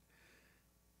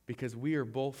 Because we are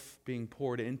both being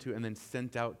poured into and then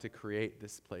sent out to create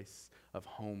this place of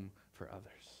home for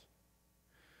others.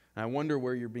 And I wonder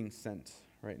where you're being sent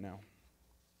right now.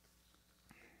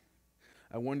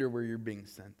 I wonder where you're being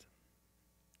sent.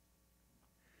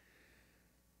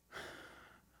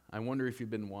 I wonder if you've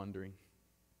been wandering.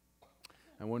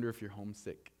 I wonder if you're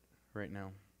homesick right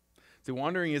now. See,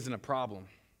 wandering isn't a problem.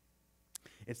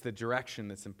 It's the direction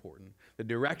that's important. The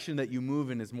direction that you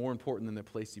move in is more important than the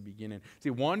place you begin in. See,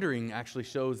 wandering actually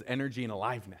shows energy and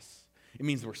aliveness. It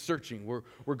means we're searching.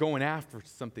 We're going after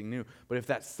something new. But if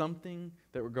that something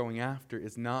that we're going after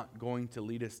is not going to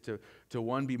lead us to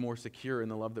one, be more secure in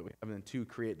the love that we have, and then two,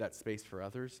 create that space for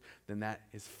others, then that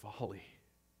is folly.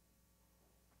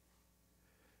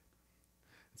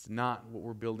 It's not what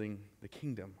we're building the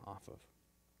kingdom off of.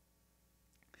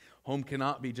 Home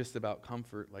cannot be just about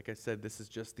comfort. Like I said, this is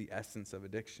just the essence of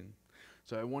addiction.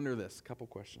 So I wonder this, couple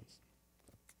questions.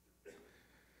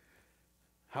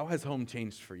 How has home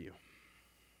changed for you?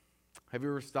 Have you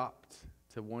ever stopped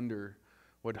to wonder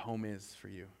what home is for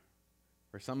you?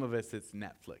 For some of us, it's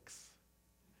Netflix,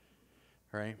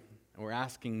 right? And we're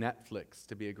asking Netflix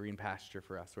to be a green pasture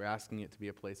for us. We're asking it to be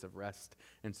a place of rest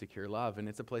and secure love, and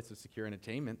it's a place of secure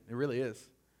entertainment. It really is.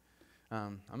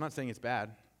 I'm not saying it's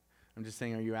bad. I'm just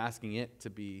saying, are you asking it to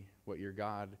be what your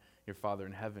God, your Father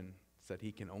in heaven, said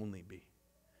he can only be?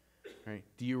 Right?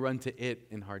 Do you run to it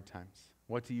in hard times?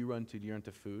 What do you run to? Do you run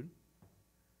to food?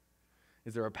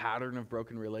 Is there a pattern of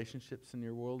broken relationships in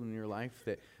your world, in your life,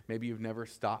 that maybe you've never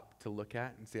stopped to look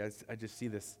at? And see, I just see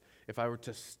this. If I were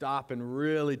to stop and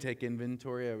really take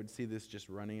inventory, I would see this just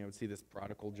running. I would see this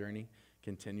prodigal journey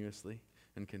continuously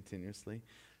and continuously.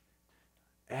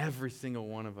 Every single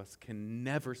one of us can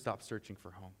never stop searching for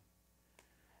home.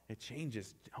 It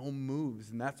changes. Home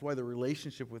moves. And that's why the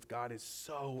relationship with God is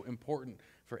so important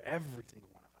for every single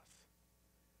one of us.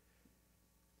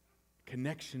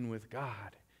 Connection with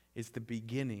God is the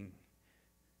beginning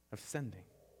of sending.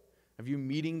 Of you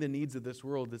meeting the needs of this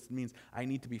world. This means I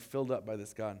need to be filled up by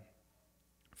this God.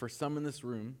 For some in this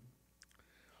room,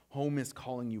 home is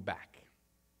calling you back.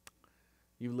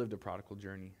 You've lived a prodigal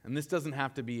journey. And this doesn't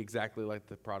have to be exactly like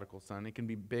the prodigal son. It can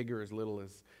be big or as little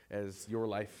as your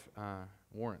life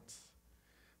warrants.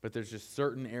 But there's just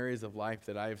certain areas of life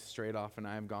that I have strayed off and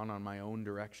I have gone on my own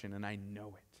direction, and I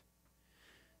know it.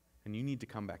 And you need to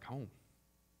come back home.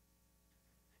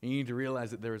 And you need to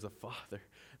realize that there is a Father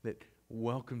that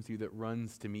welcomes you, that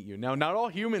runs to meet you. Now, not all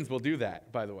humans will do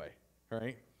that, by the way,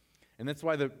 right? And that's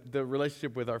why the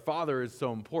relationship with our Father is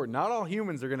so important. Not all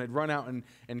humans are going to run out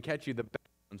and catch you. The best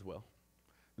ones will.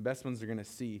 The best ones are going to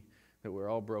see that we're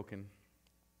all broken.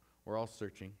 We're all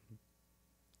searching.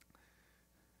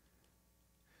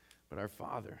 But our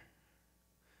Father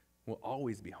will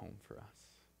always be home for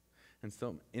us. And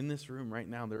so in this room right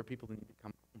now, there are people that need to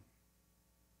come home.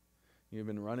 You've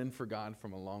been running for God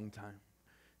from a long time.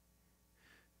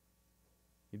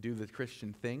 You do the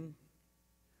Christian thing.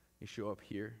 You show up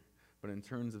here. But in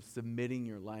terms of submitting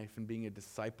your life and being a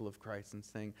disciple of Christ and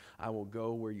saying, I will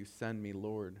go where you send me,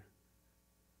 Lord.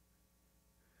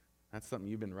 That's something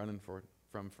you've been running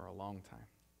from for a long time.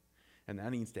 And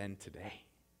that needs to end today.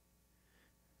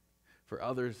 For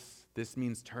others, this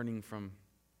means turning from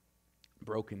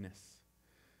brokenness.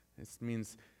 This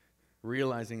means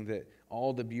realizing that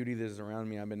all the beauty that is around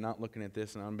me, I've been not looking at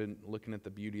this, and I've been looking at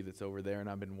the beauty that's over there, and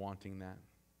I've been wanting that.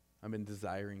 I've been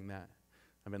desiring that.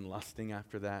 I've been lusting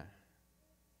after that.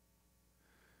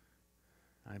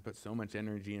 I put so much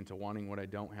energy into wanting what I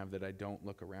don't have that I don't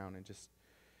look around and just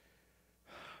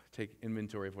take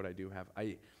inventory of what I do have.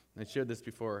 I shared this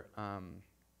before.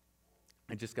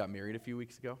 I just got married a few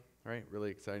weeks ago, right?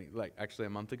 Really exciting. Like, actually a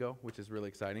month ago, which is really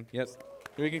exciting. Yes,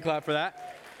 we can clap for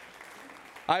that.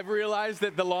 I've realized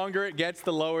that the longer it gets,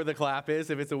 the lower the clap is.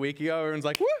 If it's a week ago, everyone's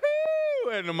like,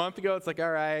 woohoo! And a month ago, it's like,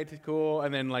 all right, cool.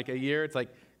 And then like a year, it's like,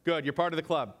 good, you're part of the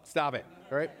club. Stop it,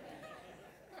 all right?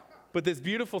 But this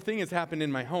beautiful thing has happened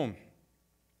in my home.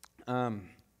 I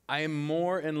am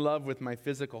more in love with my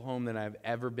physical home than I've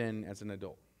ever been as an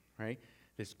adult, right?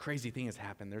 This crazy thing has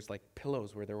happened. There's like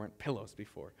pillows where there weren't pillows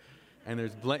before. And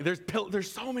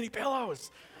there's so many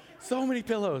pillows. So many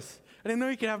pillows. I didn't know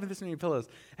you could have this many pillows.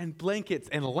 And blankets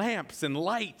and lamps and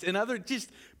lights and other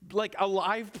just like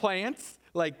alive plants.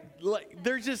 Like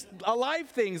there's just alive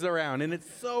things around, and it's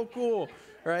so cool,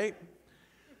 right?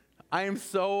 I am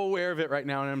so aware of it right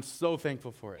now, and I'm so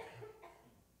thankful for it.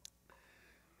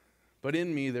 But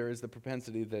in me, there is the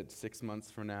propensity that 6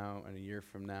 months from now and a year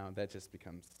from now, that just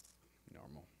becomes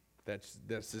normal. That's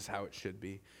just how it should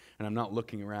be. And I'm not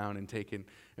looking around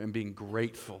and being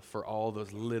grateful for all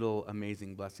those little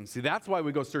amazing blessings. See, that's why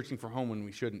we go searching for home when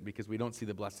we shouldn't, because we don't see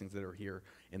the blessings that are here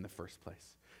in the first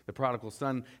place. The prodigal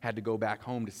son had to go back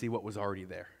home to see what was already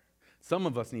there. Some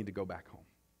of us need to go back home.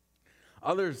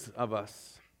 Others of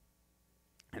us,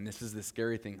 and this is the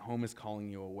scary thing, home is calling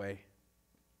you away.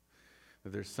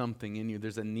 That there's something in you.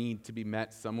 There's a need to be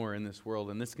met somewhere in this world,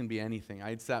 and this can be anything. I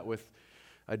had sat with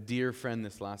a dear friend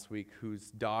this last week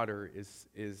whose daughter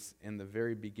is in the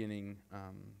very beginning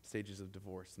stages of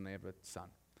divorce, and they have a son.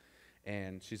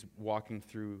 And she's walking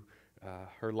through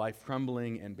her life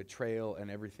crumbling and betrayal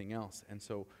and everything else. And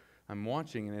so I'm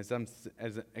watching, and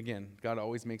again, God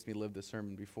always makes me live the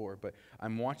sermon before, but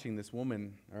I'm watching this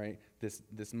woman, all right,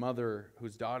 this mother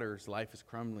whose daughter's life is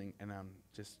crumbling, and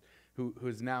who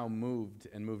has now moved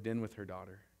in with her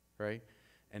daughter, right?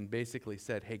 And basically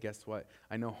said, hey, guess what?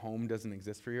 I know home doesn't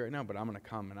exist for you right now, but I'm going to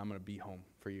come and I'm going to be home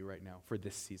for you right now for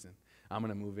this season. I'm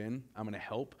going to move in. I'm going to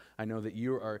help. I know that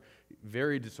you are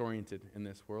very disoriented in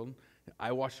this world.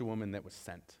 I watched a woman that was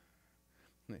sent.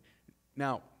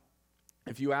 Now,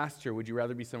 if you asked her, would you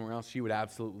rather be somewhere else? She would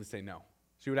absolutely say no.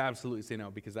 She would absolutely say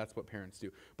no, because that's what parents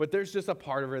do. But there's just a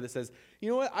part of her that says, you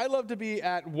know what? I love to be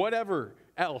at whatever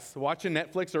else, watching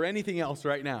Netflix or anything else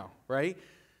right now, right?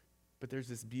 But there's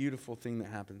this beautiful thing that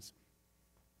happens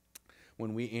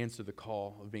when we answer the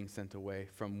call of being sent away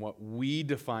from what we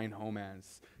define home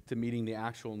as to meeting the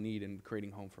actual need and creating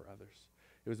home for others.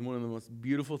 It was one of the most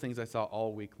beautiful things I saw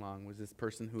all week long, was this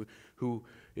person who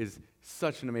is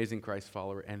such an amazing Christ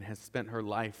follower and has spent her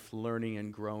life learning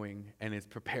and growing and is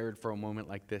prepared for a moment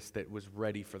like this, that was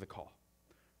ready for the call.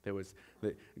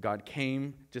 That God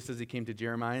came just as he came to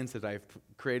Jeremiah and said, I've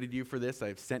created you for this,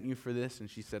 I've sent you for this, and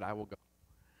she said, I will go.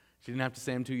 She didn't have to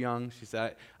say I'm too young. She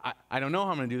said, I don't know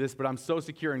how I'm going to do this, but I'm so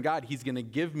secure in God. He's going to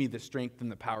give me the strength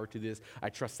and the power to do this. I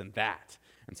trust in that.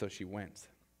 And so she went.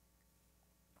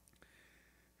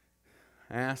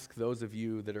 I ask those of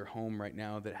you that are home right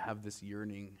now that have this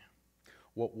yearning,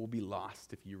 what will be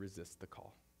lost if you resist the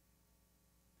call?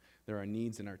 There are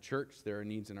needs in our church. There are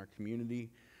needs in our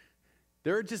community.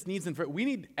 There are just needs we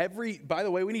need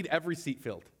every seat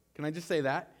filled. Can I just say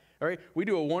that? All right, we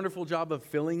do a wonderful job of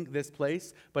filling this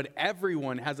place, but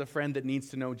everyone has a friend that needs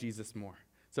to know Jesus more.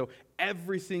 So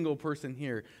every single person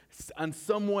here, in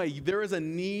some way, there is a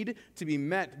need to be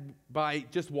met by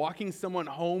just walking someone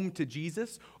home to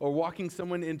Jesus, or walking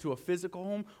someone into a physical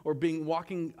home, or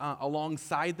walking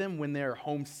alongside them when they're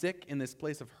homesick in this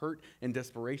place of hurt and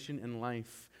desperation in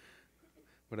life.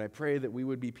 But I pray that we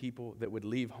would be people that would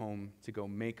leave home to go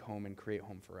make home and create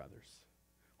home for others.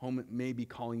 Home may be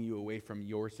calling you away from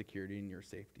your security and your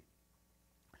safety.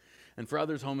 And for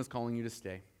others, home is calling you to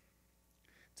stay.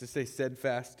 To stay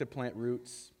steadfast, to plant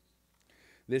roots.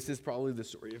 This is probably the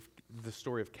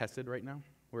story of Kesed right now.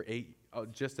 We're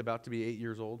just about to be 8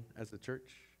 years old as a church.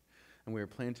 And we are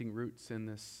planting roots in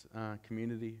this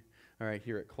community, all right,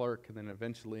 here at Clark, and then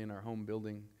eventually in our home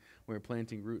building. We're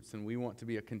planting roots, and we want to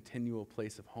be a continual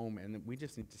place of home, and we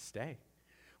just need to stay.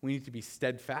 We need to be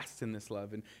steadfast in this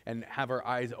love and have our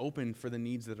eyes open for the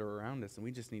needs that are around us. And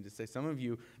we just need to say, some of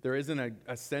you, there isn't a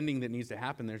ascending that needs to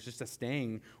happen. There's just a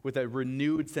staying with a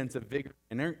renewed sense of vigor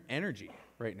and energy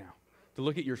right now. To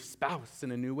look at your spouse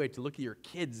in a new way, to look at your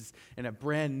kids in a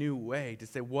brand new way, to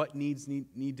say what needs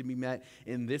need to be met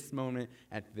in this moment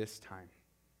at this time.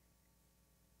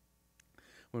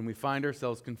 When we find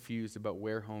ourselves confused about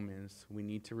where home is, we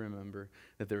need to remember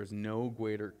that there is no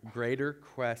greater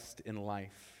quest in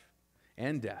life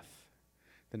and death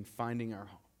than finding our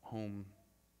home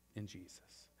in Jesus.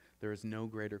 There is no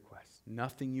greater quest.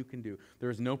 Nothing you can do. There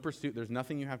is no pursuit. There's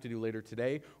nothing you have to do later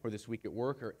today or this week at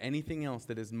work or anything else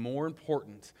that is more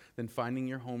important than finding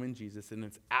your home in Jesus. And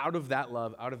it's out of that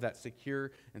love, out of that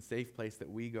secure and safe place that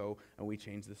we go and we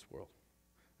change this world.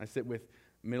 I sit with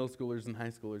middle schoolers and high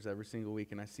schoolers every single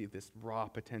week, and I see this raw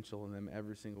potential in them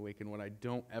every single week. And what I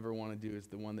don't ever want to do is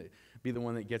be the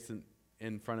one that gets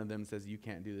in front of them and says, you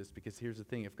can't do this. Because here's the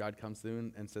thing, if God comes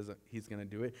through and says he's going to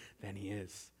do it, then he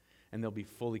is. And they'll be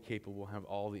fully capable, have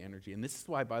all the energy. And this is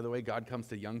why, by the way, God comes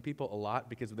to young people a lot,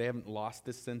 because they haven't lost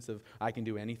this sense of, I can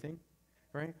do anything,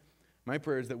 right? My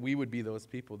prayer is that we would be those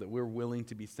people, that we're willing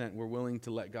to be sent. We're willing to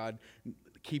let God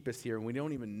keep us here, and we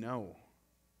don't even know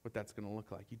what that's going to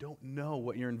look like. You don't know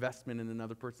what your investment in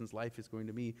another person's life is going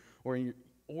to be,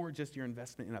 or just your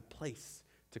investment in a place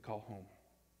to call home.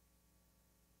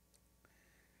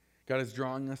 God is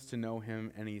drawing us to know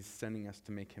him, and he's sending us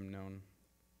to make him known.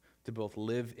 to both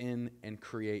live in and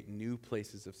create new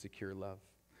places of secure love.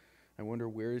 I wonder,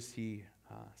 where is he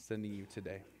sending you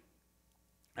today?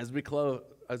 As we close,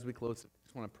 I just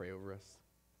want to pray over us.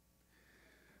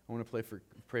 I want to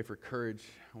pray for courage.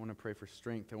 I want to pray for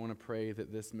strength. I want to pray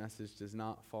that this message does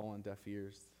not fall on deaf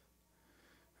ears,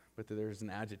 but that there's an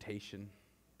agitation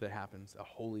that happens, a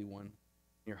holy one,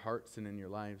 in your hearts and in your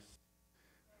lives.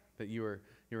 That you are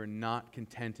not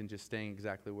content in just staying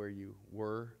exactly where you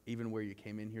were, even where you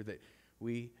came in here, that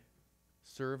we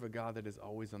serve a God that is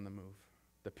always on the move.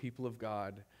 The people of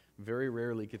God very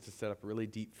rarely get to set up really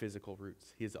deep physical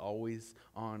roots. He is always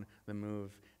on the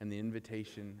move. And the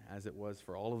invitation, as it was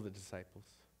for all of the disciples,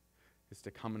 is to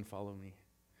come and follow me.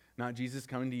 Not Jesus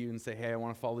coming to you and say, hey, I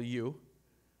want to follow you.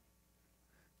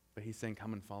 But he's saying,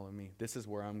 come and follow me. This is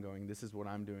where I'm going. This is what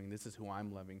I'm doing. This is who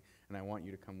I'm loving. And I want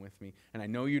you to come with me. And I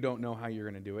know you don't know how you're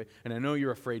going to do it. And I know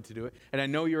you're afraid to do it. And I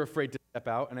know you're afraid to step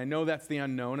out. And I know that's the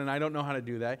unknown. And I don't know how to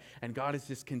do that. And God is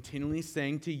just continually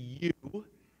saying to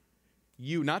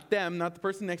you, not them, not the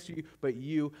person next to you, but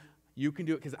you can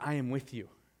do it because I am with you.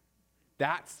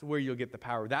 That's where you'll get the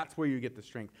power. That's where you get the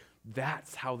strength.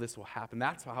 That's how this will happen.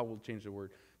 That's how we'll change the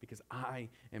word, because I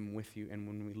am with you. And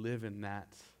when we live in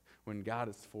that, when God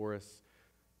is for us,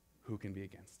 who can be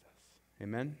against us?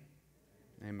 Amen?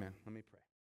 Amen. Let me pray.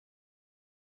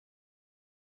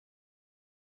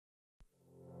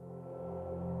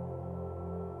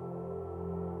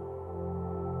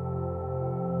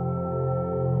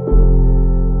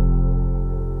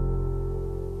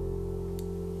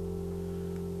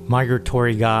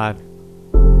 Migratory God,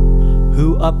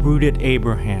 who uprooted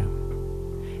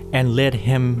Abraham and led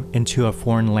him into a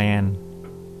foreign land,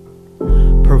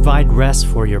 provide rest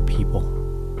for your people,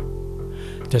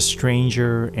 the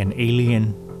stranger and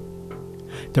alien,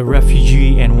 the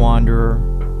refugee and wanderer,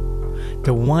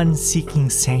 the one seeking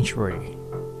sanctuary,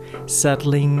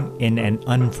 settling in an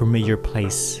unfamiliar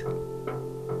place.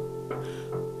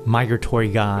 Migratory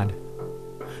God,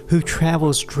 who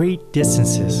travels great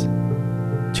distances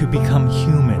to become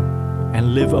human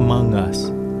and live among us,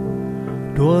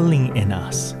 dwelling in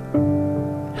us.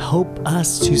 Help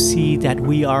us to see that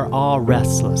we are all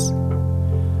restless,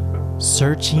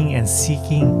 searching and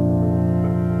seeking,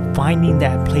 finding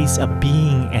that place of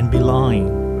being and belonging,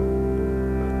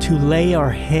 to lay our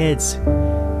heads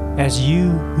as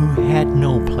you who had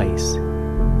no place,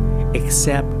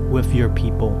 except with your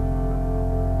people.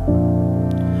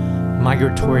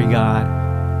 Migratory God,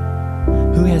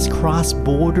 who has crossed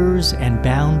borders and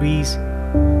boundaries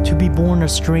to be born a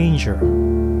stranger,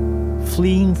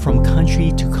 fleeing from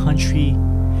country to country,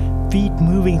 feet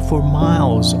moving for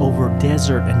miles over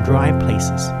desert and dry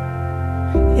places,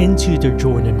 into the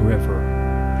Jordan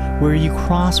River, where you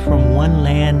cross from one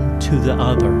land to the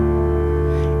other,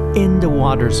 in the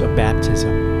waters of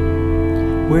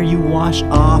baptism, where you wash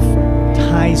off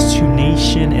ties to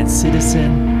nation and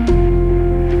citizen,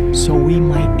 so we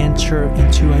might enter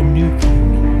into a new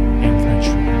kingdom and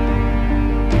country.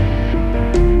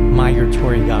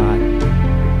 Migratory God,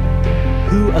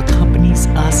 who accompanies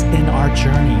us in our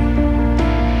journey,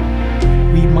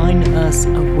 remind us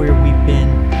of where we've been,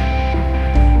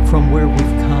 from where we've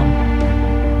come,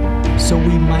 so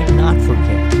we might not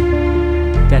forget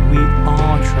that we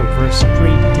all traverse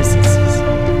great distances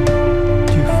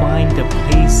to find the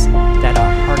place that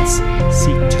our hearts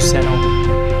seek